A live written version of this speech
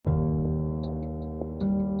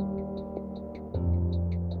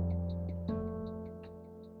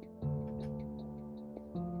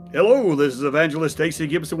Hello, this is Evangelist Stacey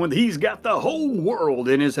Gibson with He's Got the Whole World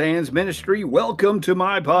in His Hands Ministry. Welcome to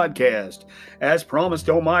my podcast. As promised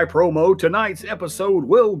on my promo, tonight's episode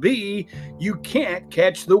will be You Can't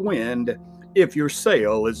Catch the Wind If Your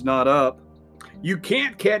Sail Is Not Up. You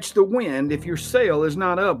can't catch the wind if your sail is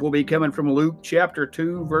not up. We'll be coming from Luke chapter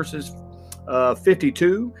 2, verses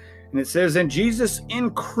 52. And it says, And Jesus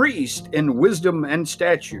increased in wisdom and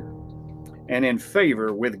stature and in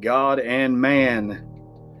favor with God and man.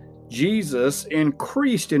 Jesus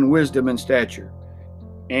increased in wisdom and stature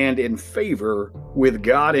and in favor with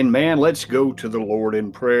God and man. Let's go to the Lord in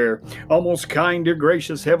prayer. Almost kind, dear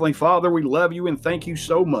gracious Heavenly Father, we love you and thank you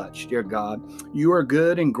so much, dear God. You are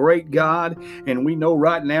good and great God, and we know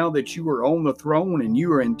right now that you are on the throne and you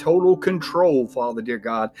are in total control, Father, dear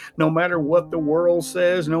God. No matter what the world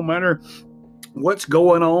says, no matter what's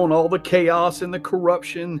going on, all the chaos and the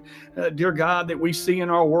corruption, dear God, that we see in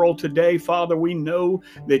our world today, Father, we know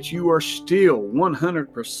that you are still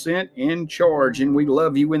 100% in charge, and we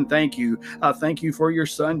love you and thank you. I thank you for your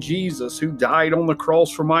son, Jesus, who died on the cross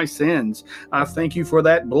for my sins. I thank you for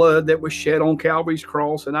that blood that was shed on Calvary's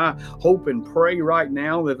cross, and I hope and pray right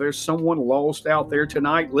now that there's someone lost out there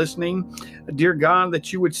tonight listening, dear God,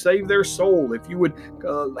 that you would save their soul, if you would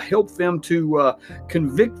help them to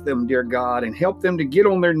convict them, dear God, and help them to get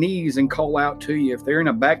on their knees and call out to you. If they're in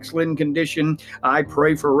a backslidden condition, I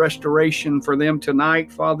pray for restoration for them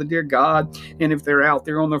tonight, Father, dear God. And if they're out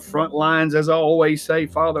there on the front lines, as I always say,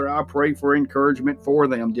 Father, I pray for encouragement for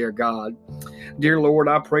them, dear God. Dear Lord,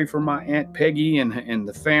 I pray for my Aunt Peggy and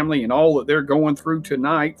the family and all that they're going through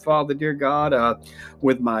tonight, Father, dear God,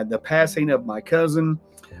 with the passing of my cousin,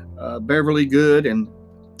 Beverly Good,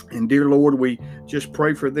 and dear Lord, we just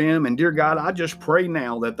pray for them. And dear God, I just pray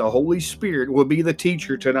now that the Holy Spirit will be the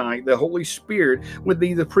teacher tonight. The Holy Spirit would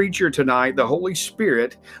be the preacher tonight. The Holy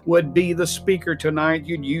Spirit would be the speaker tonight.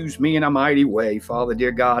 You'd use me in a mighty way, Father,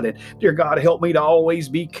 dear God. And dear God, help me to always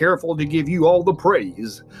be careful to give you all the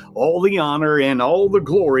praise, all the honor, and all the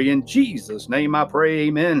glory. In Jesus' name I pray,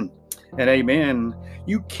 amen and amen.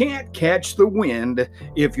 You can't catch the wind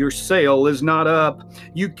if your sail is not up.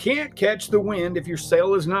 You can't catch the wind if your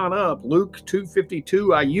sail is not up. Luke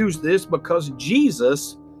 2:52, I use this because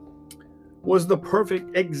Jesus was the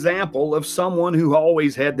perfect example of someone who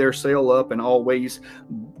always had their sail up and always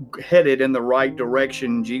headed in the right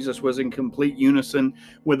direction. Jesus was in complete unison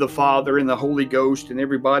with the Father and the Holy Ghost and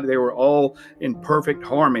everybody. They were all in perfect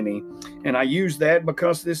harmony. And I use that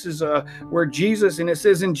because this is where Jesus, and it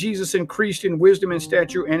says, and Jesus increased in wisdom and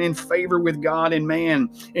stature and in favor with God and man.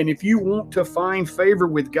 And if you want to find favor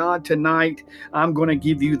with God tonight, I'm going to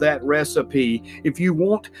give you that recipe. If you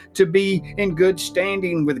want to be in good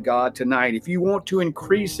standing with God tonight, if you want to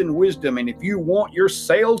increase in wisdom, and if you want your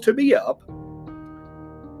sail to be up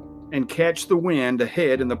and catch the wind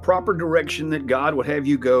ahead in the proper direction that God would have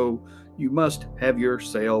you go, you must have your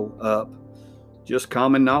sail up. Just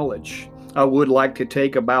common knowledge. I would like to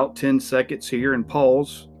take about 10 seconds here and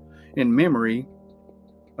pause in memory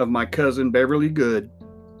of my cousin Beverly Good.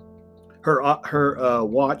 Her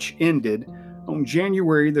watch ended on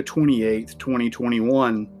January the 28th,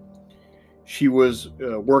 2021. She was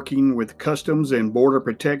working with Customs and Border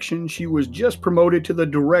Protection. She was just promoted to the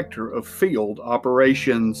Director of Field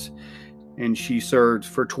Operations, and she served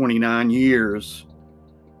for 29 years.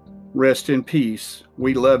 Rest in peace.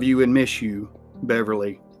 We love you and miss you,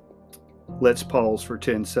 Beverly. Let's pause for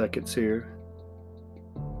 10 seconds here.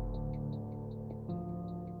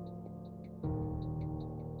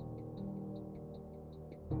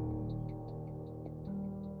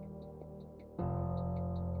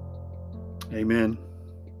 Amen.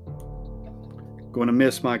 Going to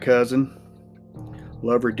miss my cousin.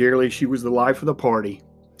 Love her dearly. She was the life of the party.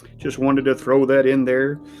 Just wanted to throw that in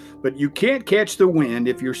there. But you can't catch the wind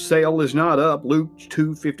if your sail is not up. Luke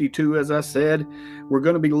 2:52, as I said. We're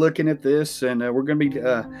going to be looking at this, and we're going to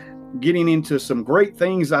be getting into some great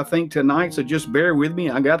things, I think, tonight. So just bear with me.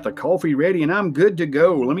 I got the coffee ready, and I'm good to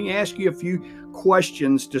go. Let me ask you a few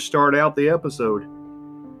questions to start out the episode.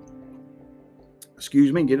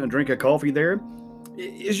 Excuse me, getting a drink of coffee there.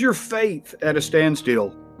 Is your faith at a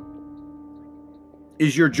standstill?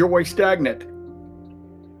 Is your joy stagnant?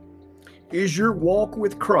 Is your walk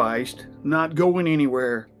with Christ not going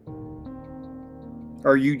anywhere?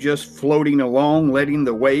 Are you just floating along, letting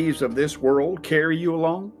the waves of this world carry you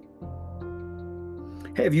along?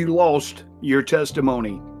 Have you lost your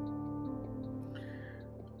testimony?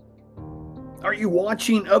 Are you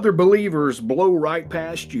watching other believers blow right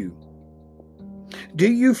past you? Do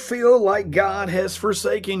you feel like God has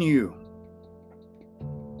forsaken you?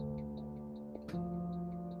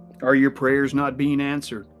 Are your prayers not being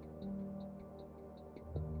answered?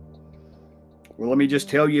 Well, let me just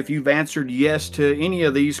tell you, if you've answered yes to any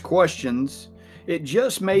of these questions, it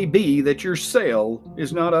just may be that your sail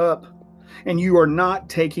is not up and you are not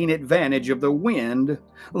taking advantage of the wind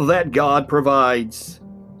that God provides.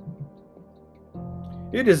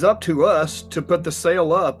 It is up to us to put the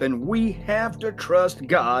sail up, and we have to trust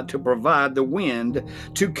God to provide the wind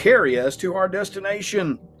to carry us to our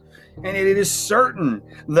destination. And it is certain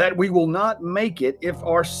that we will not make it if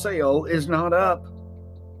our sail is not up.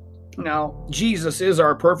 Now, Jesus is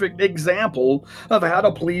our perfect example of how to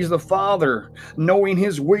please the Father, knowing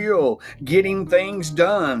His will, getting things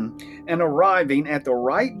done, and arriving at the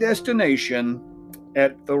right destination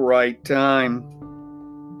at the right time.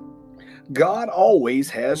 God always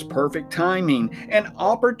has perfect timing, and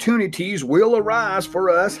opportunities will arise for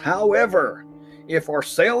us. However, if our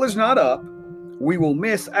sail is not up, we will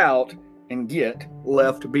miss out and get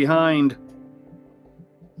left behind.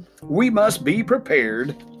 We must be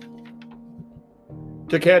prepared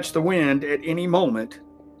to catch the wind at any moment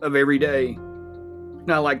of every day.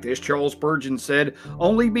 Now, like this, Charles Spurgeon said,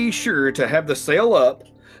 "Only be sure to have the sail up.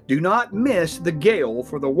 Do not miss the gale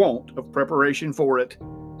for the want of preparation for it."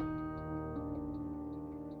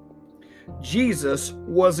 Jesus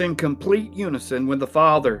was in complete unison with the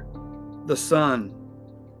Father, the Son,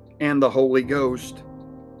 and the Holy Ghost.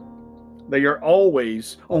 They are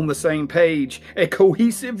always on the same page, a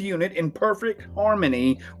cohesive unit in perfect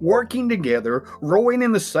harmony, working together, rowing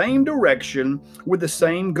in the same direction with the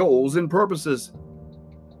same goals and purposes.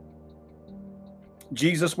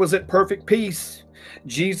 Jesus was at perfect peace.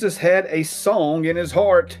 Jesus had a song in his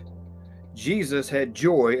heart. Jesus had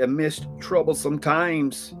joy amidst troublesome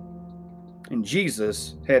times. And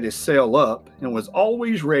Jesus had his sail up and was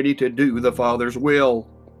always ready to do the Father's will.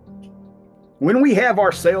 When we have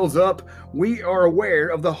our sails up, we are aware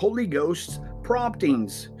of the Holy Ghost's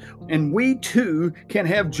promptings, and we too can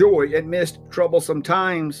have joy amidst troublesome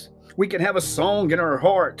times. We can have a song in our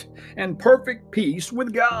heart and perfect peace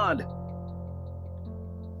with God.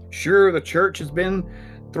 Sure, the church has been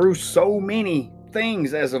through so many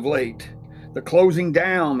things as of late. The closing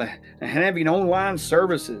down, and having online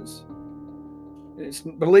services.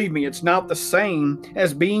 Believe me, it's not the same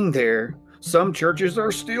as being there. Some churches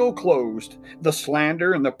are still closed. The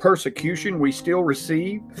slander and the persecution we still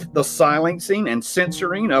receive, the silencing and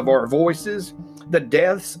censoring of our voices, the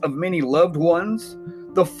deaths of many loved ones,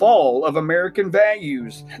 the fall of American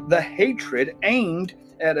values, the hatred aimed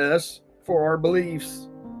at us for our beliefs,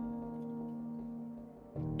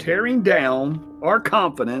 tearing down our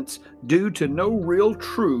confidence due to no real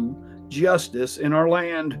true justice in our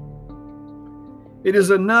land. It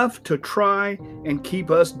is enough to try and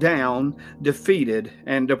keep us down, defeated,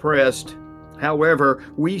 and depressed. However,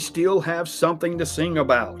 we still have something to sing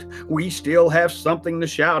about. We still have something to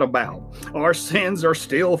shout about. Our sins are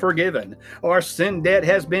still forgiven. Our sin debt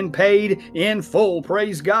has been paid in full.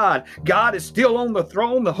 Praise God. God is still on the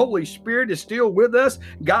throne. The Holy Spirit is still with us.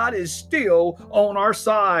 God is still on our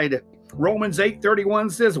side. Romans 8:31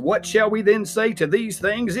 says, "What shall we then say to these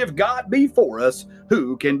things? If God be for us,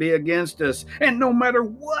 who can be against us?" And no matter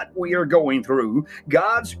what we are going through,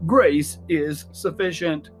 God's grace is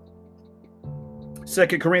sufficient.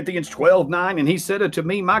 2 Corinthians 12:9, "And he said unto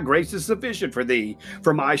me, My grace is sufficient for thee,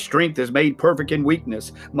 for my strength is made perfect in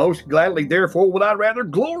weakness. Most gladly, therefore, would I rather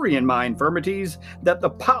glory in my infirmities, that the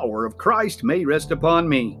power of Christ may rest upon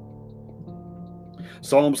me."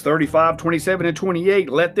 Psalms 35:27 and 28,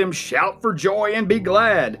 "Let them shout for joy and be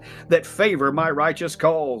glad that favor my righteous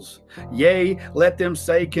cause. Yea, let them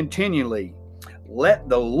say continually, Let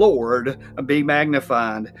the Lord be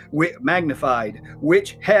magnified,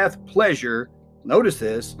 which hath pleasure," notice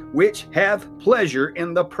this, "which hath pleasure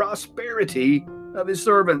in the prosperity of his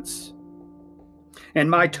servants. And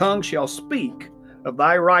my tongue shall speak of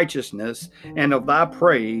thy righteousness and of thy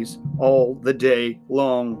praise all the day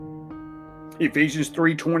long." Ephesians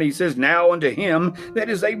 3:20 says, "Now unto him that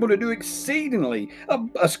is able to do exceeding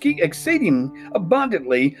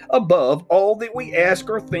abundantly above all that we ask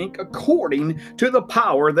or think, according to the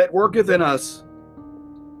power that worketh in us."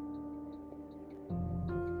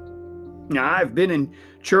 Now, I've been in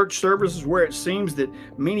church services where it seems that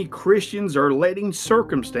many Christians are letting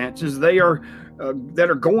circumstances that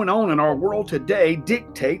are going on in our world today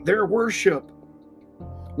dictate their worship.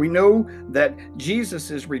 We know that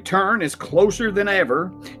Jesus' return is closer than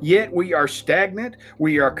ever, yet we are stagnant,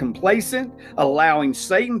 we are complacent, allowing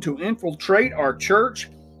Satan to infiltrate our church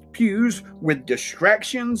pews with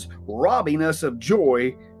distractions, robbing us of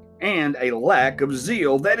joy and a lack of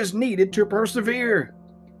zeal that is needed to persevere.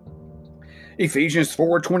 Ephesians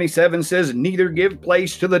 4:27 says, "Neither give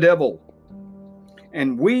place to the devil."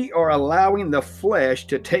 And we are allowing the flesh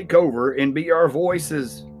to take over and be our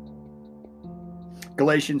voices.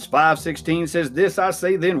 Galatians 5:16 says, "This I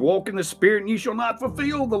say then, walk in the Spirit, and ye shall not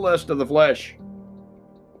fulfill the lust of the flesh."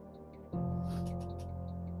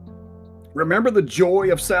 Remember the joy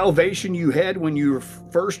of salvation you had when you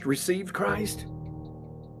first received Christ?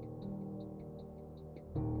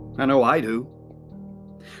 I know I do.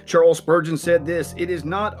 Charles Spurgeon said this, "It is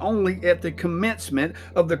not only at the commencement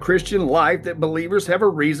of the Christian life that believers have a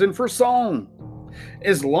reason for song.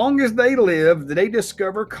 As long as they live, they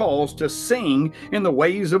discover cause to sing in the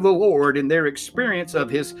ways of the Lord, and their experience of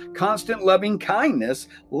His constant loving kindness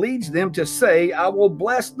leads them to say, 'I will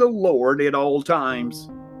bless the Lord at all times.'"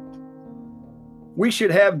 We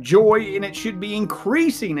should have joy, and it should be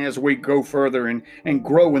increasing as we go further and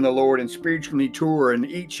grow in the Lord and spiritually mature in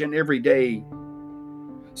each and every day.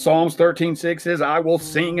 Psalms 13:6 says, "I will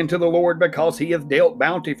sing unto the Lord because He hath dealt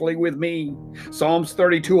bountifully with me." Psalms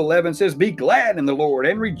 32:11 says, "Be glad in the Lord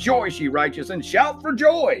and rejoice, ye righteous, and shout for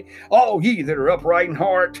joy, all ye that are upright in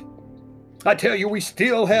heart." I tell you, we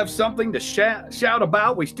still have something to shout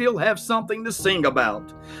about. We still have something to sing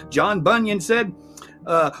about. John Bunyan said,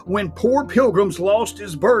 when poor pilgrims lost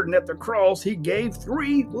his burden at the cross, he gave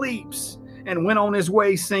 3 leaps and went on his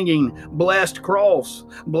way singing, "Blessed cross,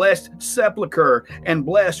 blessed sepulchre, and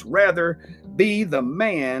blessed rather be the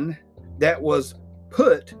man that was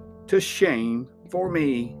put to shame for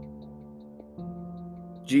me."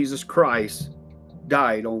 Jesus Christ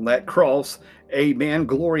died on that cross. Amen.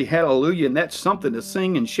 Glory, hallelujah. And that's something to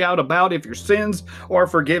sing and shout about if your sins are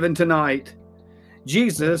forgiven tonight.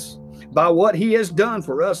 Jesus, by what He has done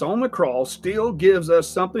for us on the cross, still gives us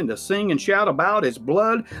something to sing and shout about. His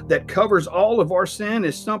blood that covers all of our sin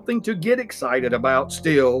is something to get excited about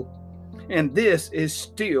still. And this is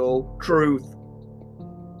still truth.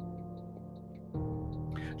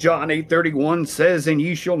 John 8:31 says, "And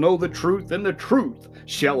ye shall know the truth, and the truth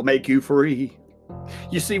shall make you free."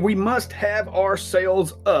 You see, we must have our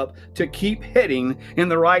sails up to keep heading in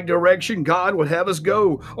the right direction God would have us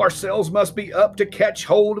go. Our sails must be up to catch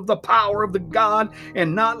hold of the power of the God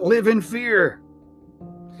and not live in fear.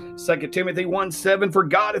 2 Timothy 1:7, "For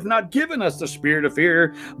God hath not given us the spirit of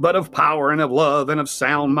fear, but of power and of love and of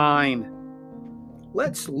sound mind."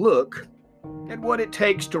 Let's look at what it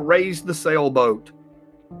takes to raise the sailboat.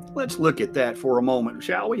 Let's look at that for a moment,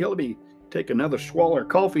 shall we? Let me take another swallow of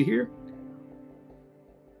coffee here.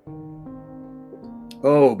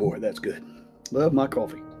 Oh boy, that's good. Love my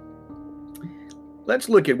coffee. Let's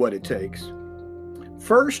look at what it takes.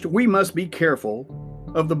 First, we must be careful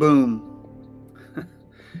of the boom.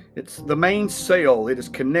 It's the main sail. It is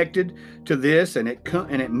connected to this, and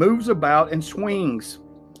it moves about and swings.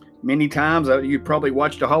 Many times, you probably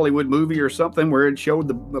watched a Hollywood movie or something where it showed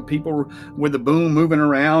the people with the boom moving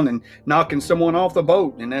around and knocking someone off the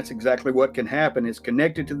boat, and that's exactly what can happen. It's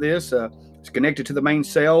connected to this. It's connected to the main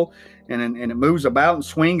sail, and it moves about and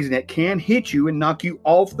swings, and it can hit you and knock you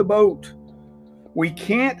off the boat. We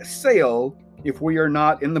can't sail if we are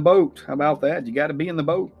not in the boat. How about that? You got to be in the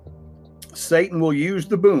boat. Satan will use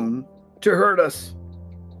the boom to hurt us.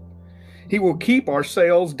 He will keep our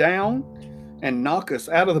sails down and knock us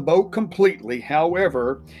out of the boat completely.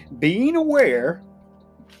 However, being aware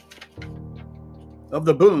of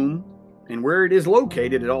the boom and where it is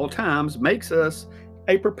located at all times makes us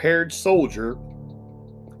a prepared soldier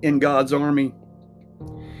in God's army.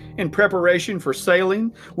 In preparation for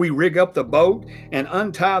sailing, we rig up the boat and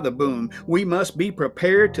untie the boom. We must be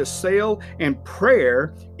prepared to sail, and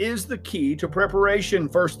prayer is the key to preparation.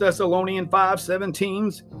 1 Thessalonians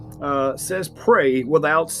 5:17 says, "Pray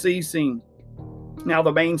without ceasing." Now,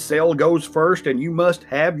 the main goes first, and you must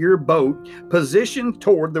have your boat positioned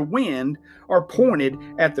toward the wind or pointed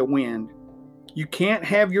at the wind. You can't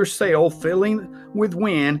have your sail filling with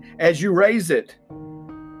wind as you raise it.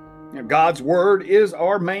 Now, God's Word is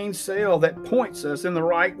our main sail that points us in the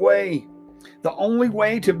right way. The only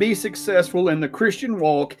way to be successful in the Christian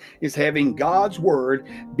walk is having God's Word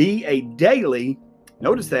be a daily,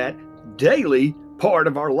 notice that, daily part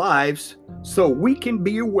of our lives, so we can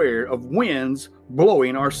be aware of winds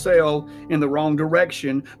blowing our sail in the wrong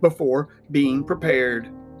direction before being prepared.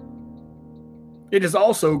 It is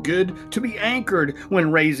also good to be anchored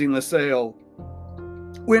when raising the sail.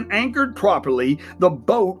 When anchored properly, the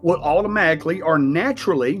boat will automatically or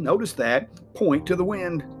naturally, notice that, point to the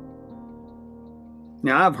wind.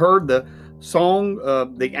 Now, I've heard the song,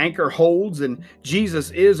 "The Anchor Holds," and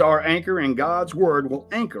Jesus is our anchor, and God's Word will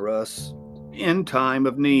anchor us in time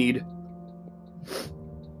of need.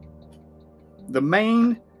 The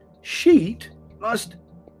main sheet must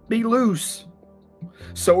be loose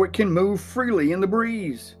so it can move freely in the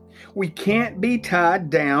breeze. We can't be tied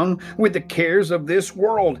down with the cares of this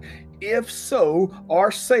world. If so,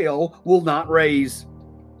 our sail will not raise.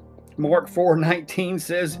 Mark 4:19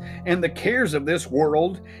 says, "And the cares of this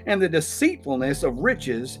world, and the deceitfulness of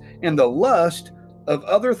riches, and the lust of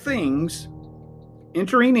other things,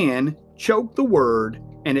 entering in, choke the word,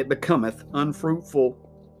 and it becometh unfruitful."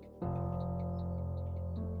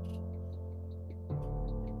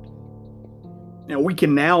 Now we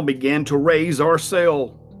can now begin to raise our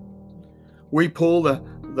sail. We pull the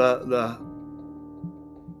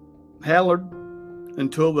halyard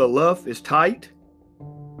until the luff is tight.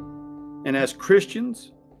 And as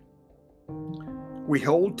Christians, we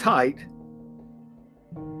hold tight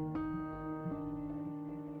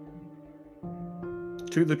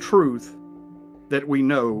to the truth that we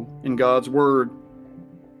know in God's Word.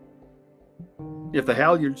 If the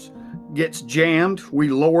halyard gets jammed, we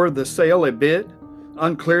lower the sail a bit,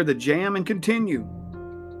 unclear the jam, and continue.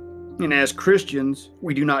 And as Christians,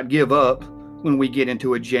 we do not give up when we get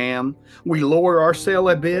into a jam. We lower our sail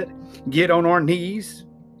a bit, get on our knees,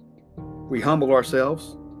 we humble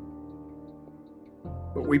ourselves,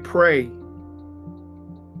 but we pray.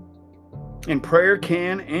 And prayer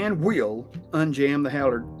can and will unjam the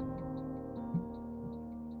halyard.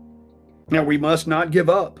 Now we must not give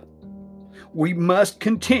up. We must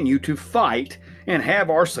continue to fight and have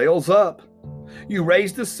our sails up. You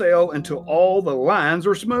raise the sail until all the lines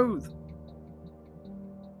are smooth.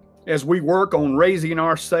 As we work on raising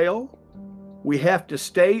our sail, we have to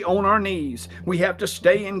stay on our knees. We have to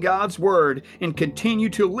stay in God's Word and continue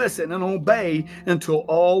to listen and obey until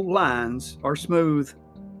all lines are smooth.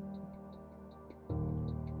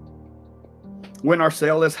 When our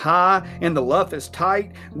sail is high and the luff is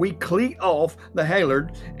tight, we cleat off the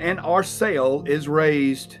halyard and our sail is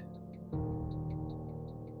raised.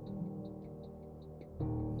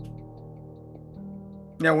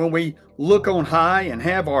 Now, when we look on high and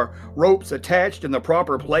have our ropes attached in the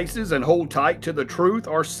proper places and hold tight to the truth,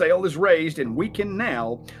 our sail is raised and we can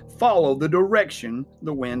now follow the direction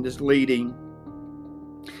the wind is leading.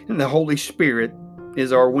 And the Holy Spirit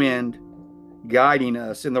is our wind, guiding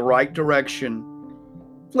us in the right direction.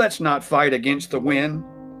 Let's not fight against the wind.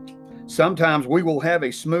 Sometimes we will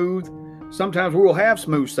have smooth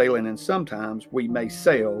sailing, and sometimes we may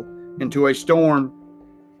sail into a storm.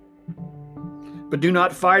 But do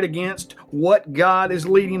not fight against what God is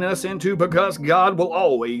leading us into, because God will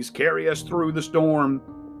always carry us through the storm.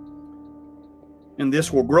 And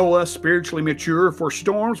this will grow us spiritually mature, for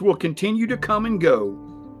storms will continue to come and go.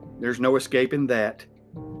 There's no escaping that.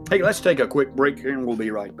 Hey, let's take a quick break here and we'll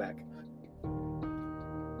be right back.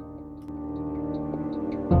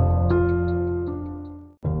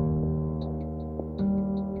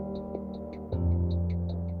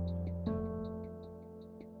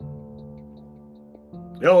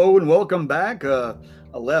 Hello and welcome back. I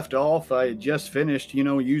left off. I had just finished,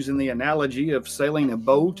 using the analogy of sailing a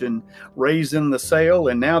boat and raising the sail.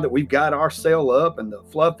 And now that we've got our sail up and the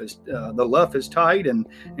luff is tight and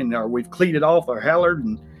we've cleated off our halyard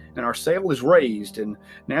and our sail is raised, and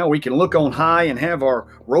now we can look on high and have our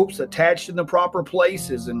ropes attached in the proper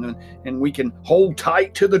places, and we can hold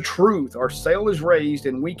tight to the truth. Our sail is raised,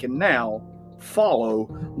 and we can now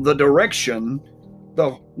follow the direction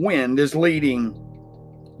the wind is leading.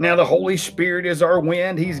 Now the Holy Spirit is our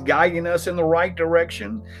wind. He's guiding us in the right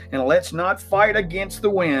direction. And let's not fight against the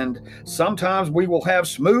wind. Sometimes we will have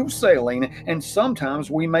smooth sailing, and sometimes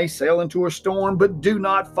we may sail into a storm, but do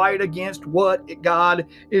not fight against what God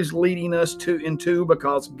is leading us into,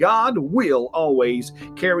 because God will always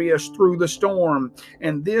carry us through the storm.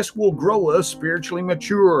 And this will grow us spiritually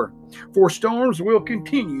mature. For storms will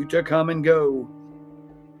continue to come and go.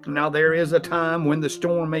 Now there is a time when the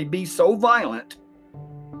storm may be so violent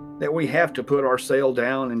that we have to put our sail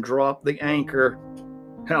down and drop the anchor.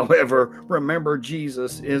 However, remember,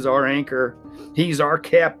 Jesus is our anchor. He's our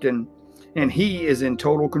captain, and He is in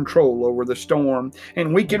total control over the storm.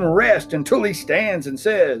 And we can rest until He stands and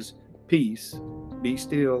says, "Peace, be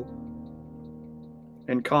still,"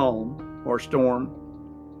 and calm our storm.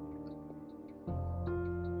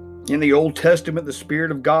 In the Old Testament, the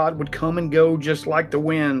Spirit of God would come and go just like the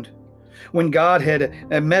wind. When God had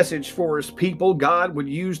a message for His people, God would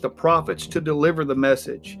use the prophets to deliver the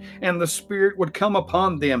message, and the Spirit would come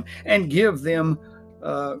upon them and give them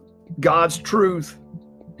God's truth,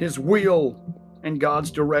 His will, and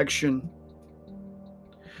God's direction.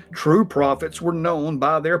 True prophets were known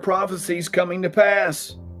by their prophecies coming to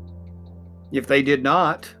pass. If they did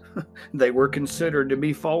not, they were considered to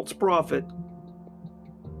be false prophets.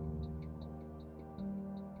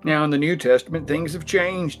 Now in the New Testament, things have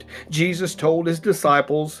changed. Jesus told His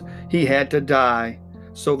disciples He had to die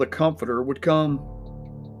so the Comforter would come.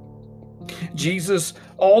 Jesus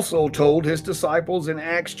also told his disciples in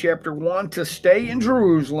Acts chapter 1 to stay in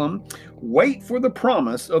Jerusalem, wait for the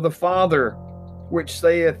promise of the Father, which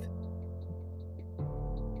saith,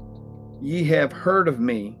 Ye have heard of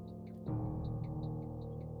me.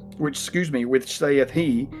 Which saith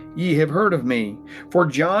he, Ye have heard of me. For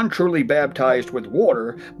John truly baptized with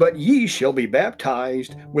water, but ye shall be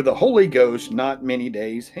baptized with the Holy Ghost not many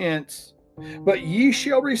days hence. But ye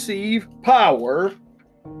shall receive power.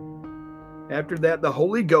 After that, the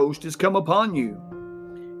Holy Ghost is come upon you,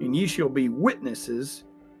 and ye shall be witnesses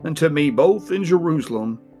unto me both in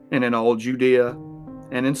Jerusalem and in all Judea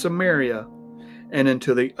and in Samaria and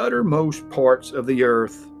into the uttermost parts of the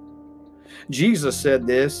earth. Jesus said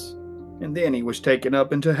this, and then he was taken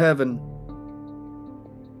up into heaven.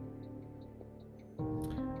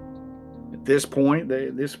 At this point,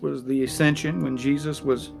 this was the ascension when Jesus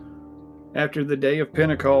was after the day of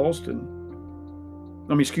Pentecost,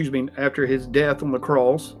 after his death on the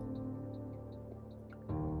cross.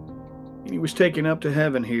 And he was taken up to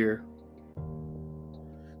heaven here.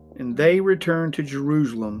 And they returned to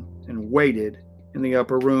Jerusalem and waited in the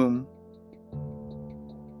upper room.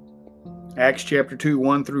 Acts chapter 2,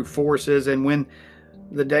 1 through 4 says, And when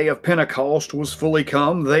the day of Pentecost was fully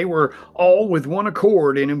come, they were all with one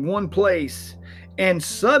accord and in one place. And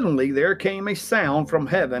suddenly there came a sound from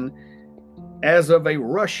heaven as of a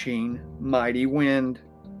rushing mighty wind,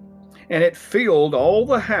 and it filled all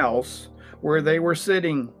the house where they were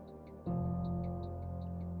sitting.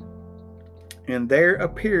 And there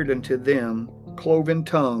appeared unto them cloven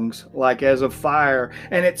tongues like as of fire,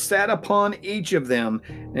 and it sat upon each of them.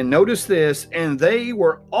 And notice this, and they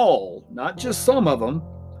were all, not just some of them,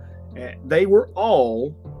 they were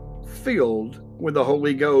all filled with the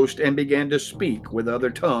Holy Ghost and began to speak with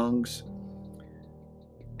other tongues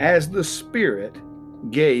as the Spirit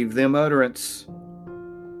gave them utterance.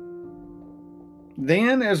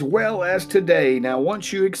 Then as well as today, now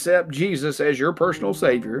once you accept Jesus as your personal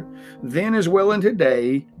Savior, then as well in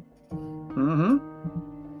today,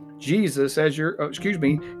 Jesus as your,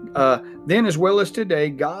 then as well as today,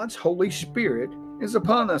 God's Holy Spirit is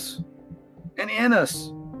upon us and in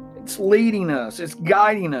us. It's leading us, it's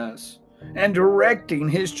guiding us, and directing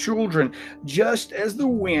His children, just as the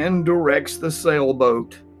wind directs the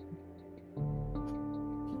sailboat.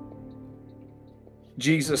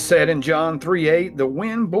 Jesus said in John 3:8, The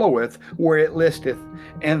wind bloweth where it listeth,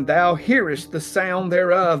 and thou hearest the sound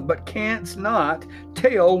thereof, but canst not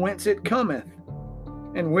tell whence it cometh,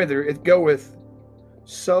 and whither it goeth.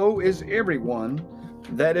 So is everyone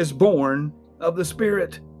that is born of the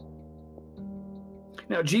Spirit.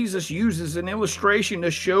 Now, Jesus uses an illustration to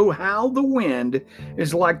show how the wind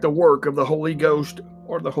is like the work of the Holy Ghost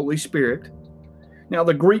or the Holy Spirit. Now,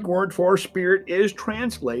 the Greek word for spirit is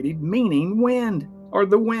translated meaning wind, or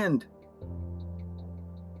the wind.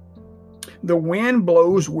 The wind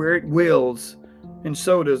blows where it wills, and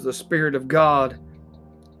so does the Spirit of God,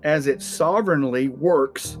 as it sovereignly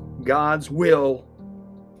works God's will.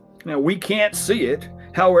 Now, we can't see it,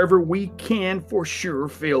 however, we can for sure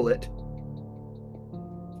feel it.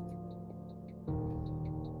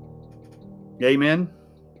 Amen.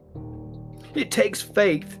 It takes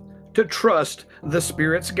faith to trust the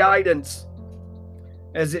Spirit's guidance,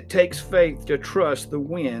 as it takes faith to trust the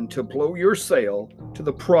wind to blow your sail to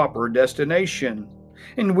the proper destination.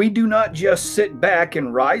 And we do not just sit back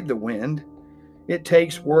and ride the wind. It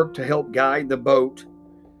takes work to help guide the boat.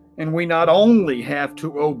 And we not only have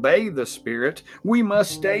to obey the Spirit, we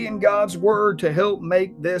must stay in God's Word to help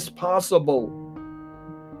make this possible.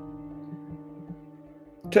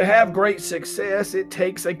 To have great success, it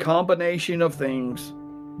takes a combination of things.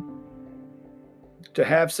 To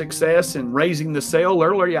have success in raising the sail,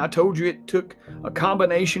 earlier I told you it took a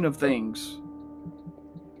combination of things.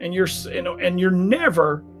 And you're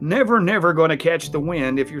never going to catch the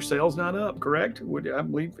wind if your sail's not up, correct? I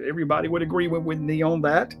believe everybody would agree with me on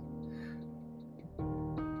that.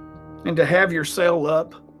 And to have your sail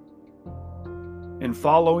up and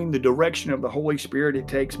following the direction of the Holy Spirit, it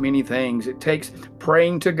takes many things. It takes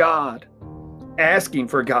praying to God, asking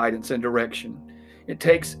for guidance and direction. It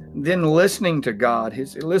takes then listening to God,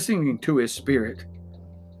 listening to His Spirit,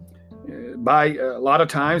 by a lot of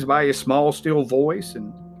times by His small, still voice,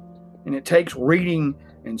 and it takes reading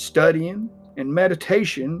and studying and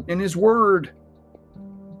meditation in His Word.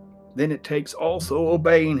 Then it takes also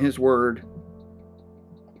obeying His Word.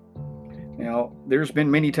 Now, there's been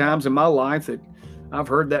many times in my life that I've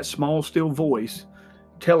heard that small, still voice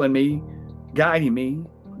telling me, guiding me,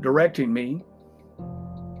 directing me.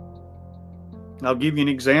 I'll give you an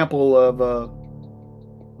example of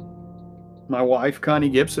My wife, Connie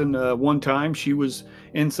Gibson, one time she was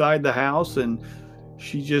inside the house and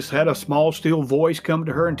she just had a small, still voice come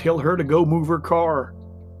to her and tell her to go move her car.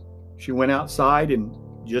 She went outside and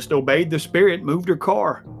just obeyed the Spirit, moved her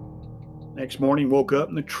car. Next morning, woke up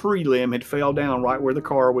and the tree limb had fell down right where the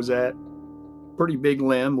car was at. Pretty big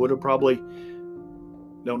limb, would have probably,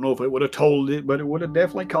 don't know if it would have totaled it, but it would have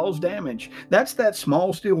definitely caused damage. That's that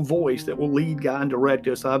small, still voice that will lead, guide, and direct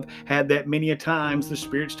us. I've had that many a times. The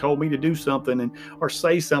Spirit's told me to do something or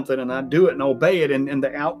say something, and I do it and obey it, and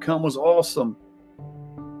the outcome was awesome.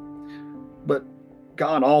 But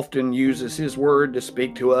God often uses His Word to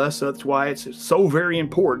speak to us. That's why it's so very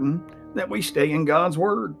important that we stay in God's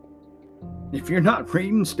Word. If you're not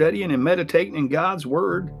reading, studying, and meditating in God's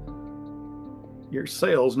Word, your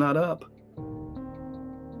sale's not up.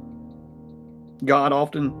 God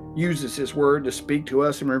often uses His Word to speak to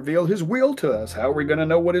us and reveal His will to us. How are we going to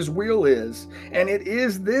know what His will is? And it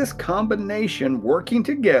is this combination working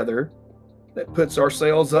together that puts our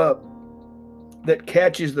sails up, that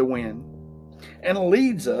catches the wind, and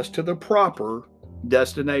leads us to the proper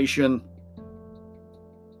destination.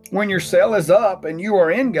 When your sail is up and you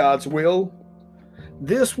are in God's will,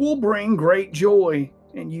 this will bring great joy,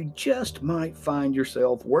 and you just might find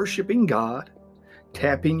yourself worshiping God,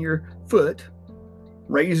 tapping your foot,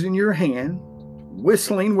 raising your hand,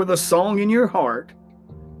 whistling with a song in your heart,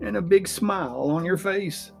 and a big smile on your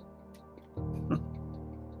face.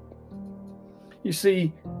 You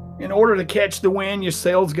see, in order to catch the wind, your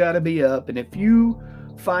sail's got to be up. And if you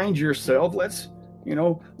find yourself,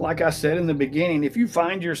 like I said in the beginning, if you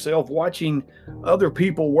find yourself watching other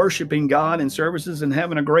people worshiping God in services and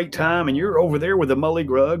having a great time, and you're over there with the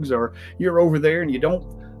mully-grugs, or you're over there and you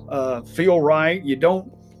don't feel right, you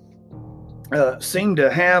don't seem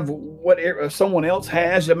to have what someone else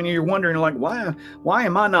has. I mean, you're wondering, like, why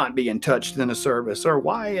am I not being touched in a service? Or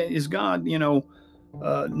why is God,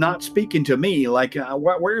 not speaking to me? Like,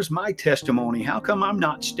 where's my testimony? How come I'm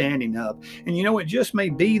not standing up? And it just may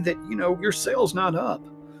be that your sail's not up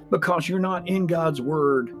because you're not in God's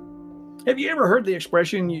Word. Have you ever heard the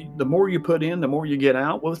expression, the more you put in, the more you get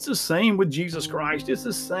out? Well, it's the same with Jesus Christ. It's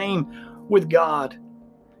the same with God.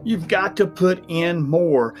 You've got to put in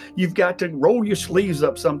more. You've got to roll your sleeves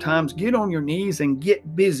up sometimes, get on your knees, and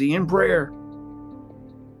get busy in prayer.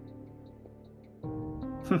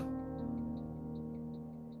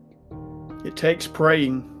 It takes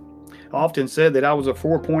praying. I often said that I was a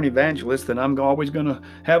 4-point evangelist, and I'm always going to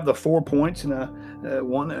have the 4 points. And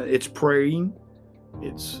it's praying.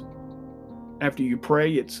 It's after you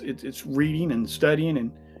pray, it's reading and studying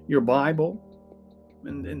and your Bible,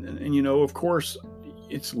 and of course,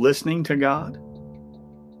 it's listening to God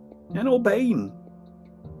and obeying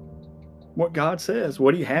what God says,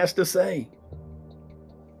 what He has to say.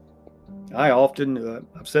 I often,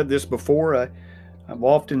 I've said this before. I've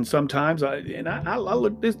often sometimes I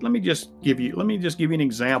look this. Let me just give you an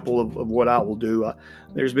example of what I will do.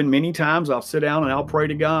 There's been many times I'll sit down and I'll pray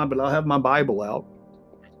to God, but I'll have my Bible out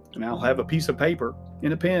and I'll have a piece of paper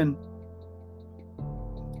and a pen,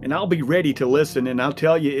 and I'll be ready to listen. And I'll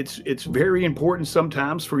tell you, it's very important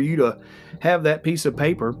sometimes for you to have that piece of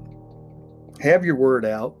paper, have your word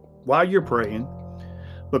out while you're praying,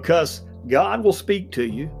 because God will speak to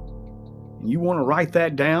you, and you want to write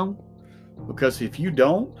that down. Because if you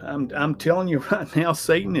don't, I'm telling you right now,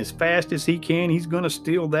 Satan, as fast as he can, he's going to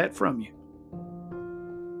steal that from you.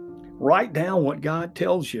 Write down what God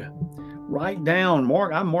tells you. Write down,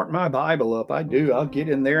 I mark my Bible up. I do. I'll get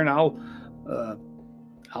in there and I'll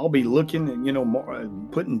be looking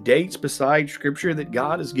at, putting dates beside Scripture that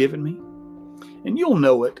God has given me. And you'll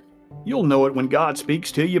know it. You'll know it when God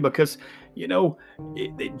speaks to you, because,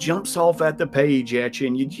 it jumps off at the page at you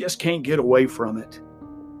and you just can't get away from it.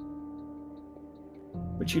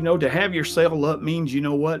 But to have your sail up means,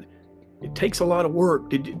 it takes a lot of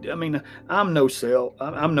work. I'm no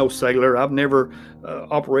sailor. I've never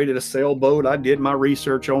operated a sailboat. I did my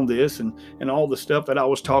research on this and all the stuff that I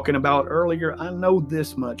was talking about earlier. I know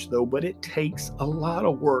this much, though, but it takes a lot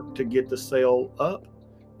of work to get the sail up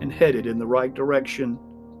and headed in the right direction.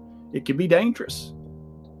 It can be dangerous.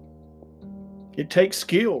 It takes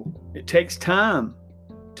skill. It takes time.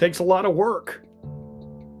 It takes a lot of work.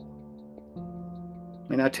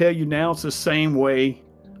 And I tell you now, it's the same way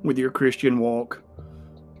with your Christian walk.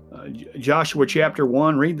 Joshua chapter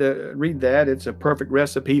 1, read that. It's a perfect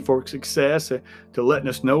recipe for success, to letting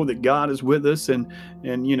us know that God is with us, and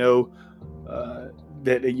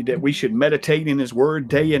that we should meditate in His Word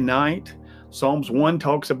day and night. Psalms 1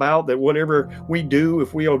 talks about that whatever we do,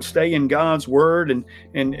 if we'll stay in God's Word, and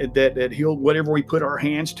that He'll, whatever we put our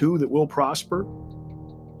hands to, that we'll prosper.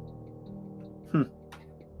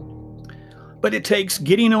 But it takes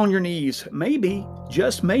getting on your knees. Maybe,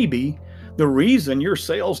 just maybe, the reason your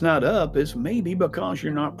sale's not up is maybe because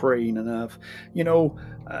you're not praying enough.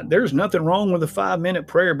 There's nothing wrong with a 5-minute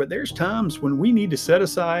prayer, but there's times when we need to set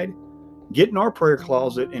aside, get in our prayer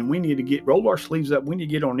closet, and we need to roll our sleeves up. We need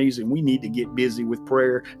to get on our knees, and we need to get busy with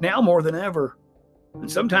prayer now more than ever. And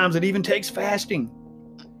sometimes it even takes fasting.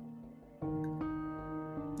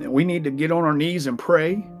 And we need to get on our knees and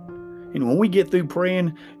pray. And when we get through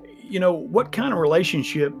praying, what kind of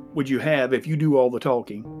relationship would you have if you do all the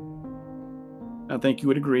talking? I think you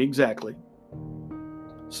would agree exactly.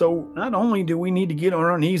 So not only do we need to get on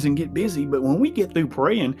our knees and get busy, but when we get through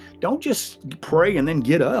praying, don't just pray and then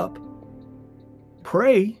get up.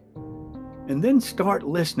 Pray and then start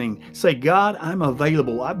listening. Say, God, I'm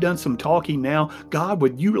available. I've done some talking now. God,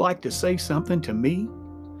 would you like to say something to me?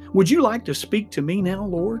 Would you like to speak to me now,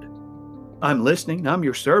 Lord? I'm listening. I'm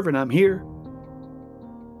your servant. I'm here.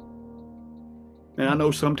 And I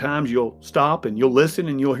know sometimes you'll stop and you'll listen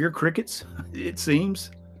and you'll hear crickets, it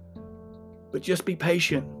seems. But just be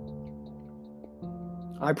patient.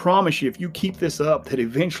 I promise you, if you keep this up, that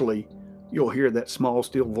eventually you'll hear that small,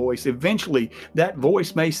 still voice. Eventually, that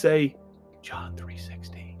voice may say, John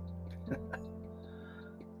 3:16.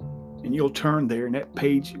 And you'll turn there and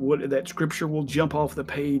that scripture will jump off the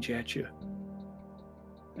page at you.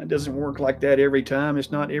 It doesn't work like that every time. It's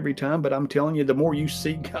not every time, but I'm telling you, the more you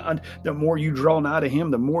seek God, the more you draw nigh to Him,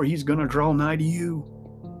 the more He's going to draw nigh to you.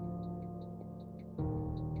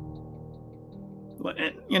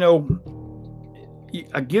 And,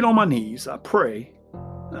 I get on my knees, I pray,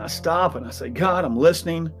 and I stop and I say, God, I'm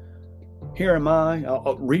listening. Here am I.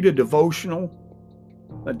 I'll read a devotional,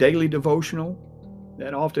 a daily devotional.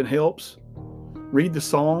 That often helps. Read the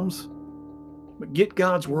Psalms. But get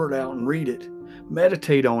God's Word out and read it.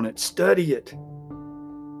 Meditate on it. Study it.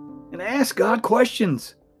 And ask God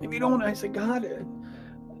questions. If you don't, I say, God,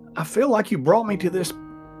 I feel like you brought me to this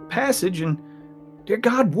passage, and dear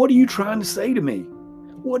God, what are you trying to say to me?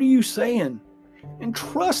 What are you saying? And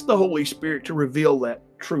trust the Holy Spirit to reveal that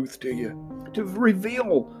truth to you, to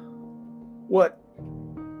reveal what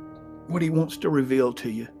He wants to reveal to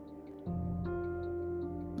you.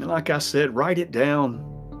 And like I said, write it down.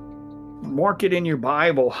 Mark it in your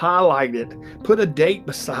Bible, highlight it, put a date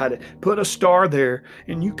beside it, put a star there,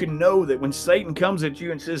 and you can know that when Satan comes at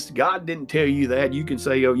you and says, God didn't tell you that, you can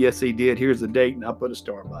say, oh, yes, He did. Here's the date, and I put a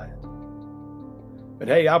star by it. But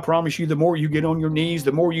hey, I promise you, the more you get on your knees,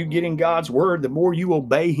 the more you get in God's Word, the more you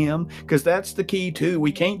obey Him, because that's the key too.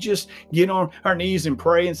 We can't just get on our knees and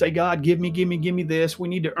pray and say, God, give me this. We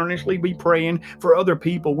need to earnestly be praying for other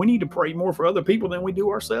people. We need to pray more for other people than we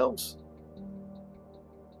do ourselves.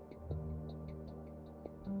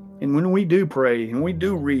 And when we do pray and we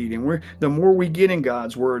do read, and the more we get in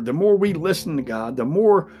God's Word, the more we listen to God, the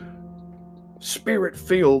more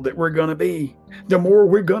Spirit-filled that we're going to be, the more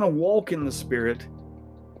we're going to walk in the Spirit.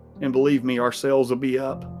 And believe me, our sales will be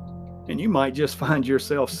up. And you might just find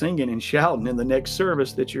yourself singing and shouting in the next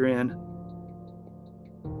service that you're in.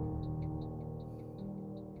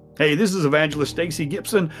 Hey, this is Evangelist Stacy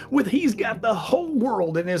Gibson with He's Got the Whole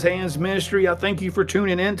World in His Hands Ministry. I thank you for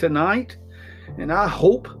tuning in tonight. And I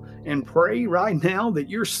hope and pray right now that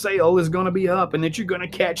your sale is going to be up and that you're going to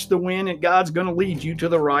catch the wind and God's going to lead you to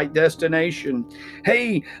the right destination.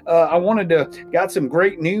 Hey, got some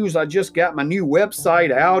great news. I just got my new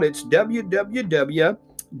website out. It's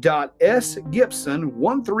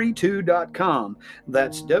www.sgibson132.com.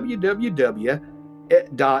 That's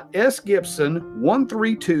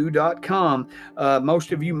www.sgibson132.com.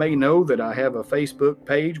 Most of you may know that I have a Facebook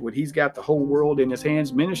page with He's Got the Whole World in His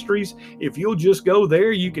Hands Ministries. If you'll just go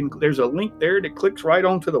there, there's a link there that clicks right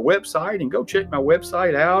onto the website, and go check my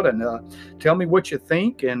website out and tell me what you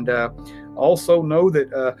think. And also know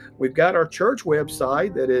that we've got our church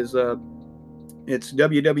website that is it's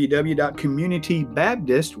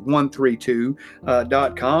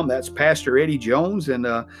www.communitybaptist132.com. That's Pastor Eddie Jones, and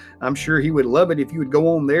I'm sure he would love it if you would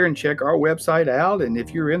go on there and check our website out. And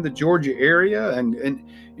if you're in the Georgia area and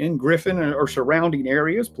in Griffin or surrounding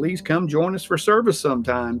areas, please come join us for service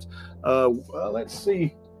sometimes. Let's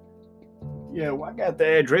see. Yeah, I got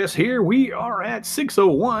the address here. We are at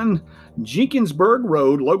 601 Jenkinsburg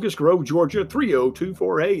Road, Locust Grove, Georgia,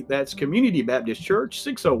 30248. That's Community Baptist Church,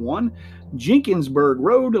 601 Jenkinsburg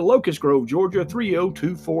Road, Locust Grove, Georgia,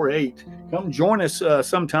 30248. Come join us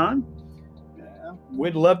sometime.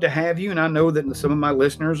 We'd love to have you, and I know that some of my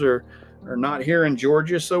listeners are not here in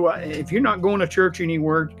Georgia, so if you're not going to church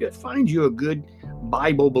anywhere, find you a good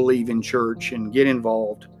Bible-believing church and get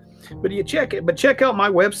involved. But check out my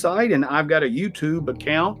website, and I've got a YouTube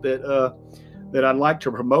account that that I'd like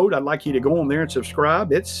to promote, I'd like you to go on there and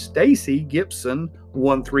subscribe. It's Stacy Gibson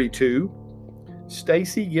 132.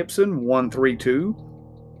 Stacy Gibson 132.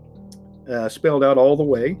 Spelled out all the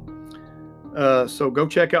way. So go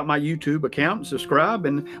check out my YouTube account and subscribe.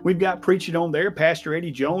 And we've got preaching on there. Pastor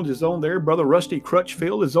Eddie Jones is on there. Brother Rusty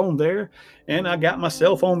Crutchfield is on there. And I got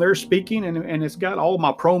myself on there speaking, and it's got all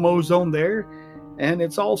my promos on there. And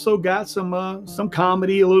it's also got some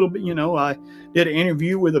comedy a little bit. I did an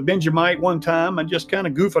interview with a Benjamite one time. I'm just kind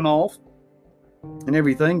of goofing off and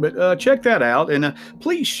everything, but check that out, and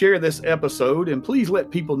please share this episode, and please let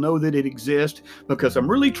people know that it exists, because I'm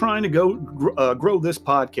really trying to grow this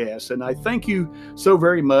podcast. And I thank you so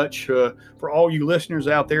very much for all you listeners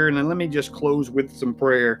out there. And then let me just close with some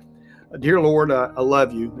prayer. Dear Lord, I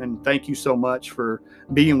love you, and thank you so much for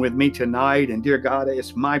being with me tonight. And dear God,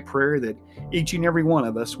 it's my prayer that each and every one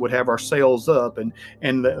of us would have our sails up, and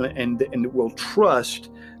will trust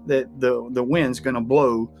that the wind's going to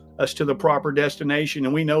blow us to the proper destination.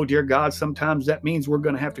 And we know, dear God, sometimes that means we're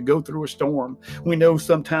going to have to go through a storm. We know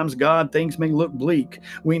sometimes, God, things may look bleak.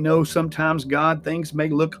 We know sometimes, God, things may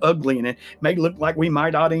look ugly, and it may look like we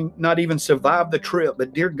might not even survive the trip.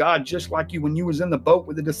 But dear God, just like you, when you was in the boat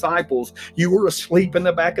with the disciples, you were asleep in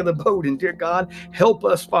the back of the boat. And dear God, help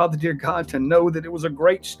us, Father, dear God, to know that it was a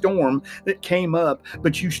great storm that came up,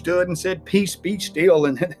 but you stood and said, peace, be still.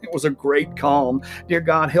 And it was a great calm. Dear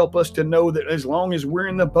God, help us to know that as long as we're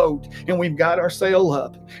in the boat and we've got our sail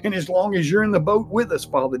up, and as long as you're in the boat with us,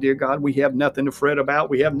 Father, dear God, we have nothing to fret about.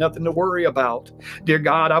 We have nothing to worry about. Dear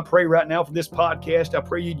God, I pray right now for this podcast. I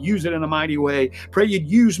pray you'd use it in a mighty way. Pray you'd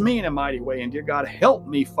use me in a mighty way. And dear God, help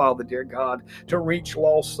me, Father, dear God, to reach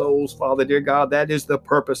lost souls, Father, dear God. That is the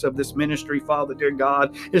purpose of this ministry, Father, dear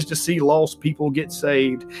God, is to see lost people get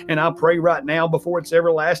saved. And I pray right now, before it's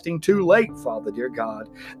everlasting too late, Father, dear God,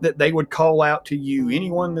 that they would call out to you.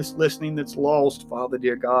 Anyone that's listening that's lost, Father,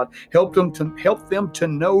 dear God, help them to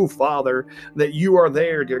know, Father, that you are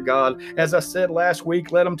there, dear God. As I said last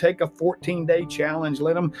week, let them take a 14-day challenge.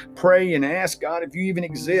 Let them pray and ask God if you even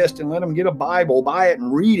exist, and let them get a Bible, buy it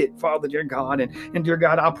and read it, Father, dear God. And dear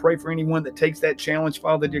God, I pray for anyone that takes that challenge,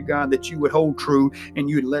 Father, dear God, that you would hold true and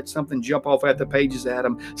you'd let something jump off at the pages at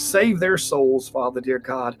them. Save their souls, Father, dear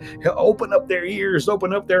God. Open up their ears,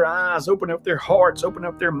 open up their eyes, open up their hearts, open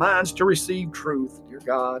up their minds to receive truth, dear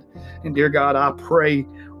God. And dear God, I pray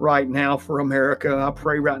right now for America. I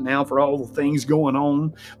pray right now for all the things going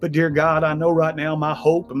on. But dear God, I know right now my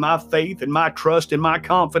hope and my faith and my trust and my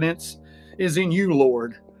confidence is in you,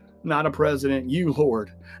 Lord. Not a president, you,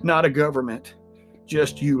 Lord. Not a government,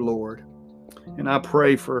 just you, Lord. And I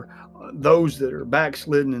pray for those that are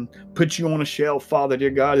backslidden and put you on a shelf, Father, dear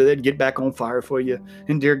God, that they'd get back on fire for you.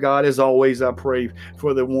 And dear God, as always, I pray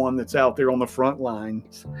for the one that's out there on the front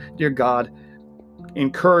lines. Dear God,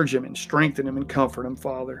 encourage him and strengthen him and comfort him,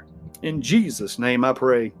 Father. In Jesus' name I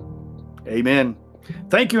pray. Amen.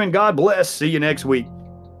 Thank you and God bless. See you next week.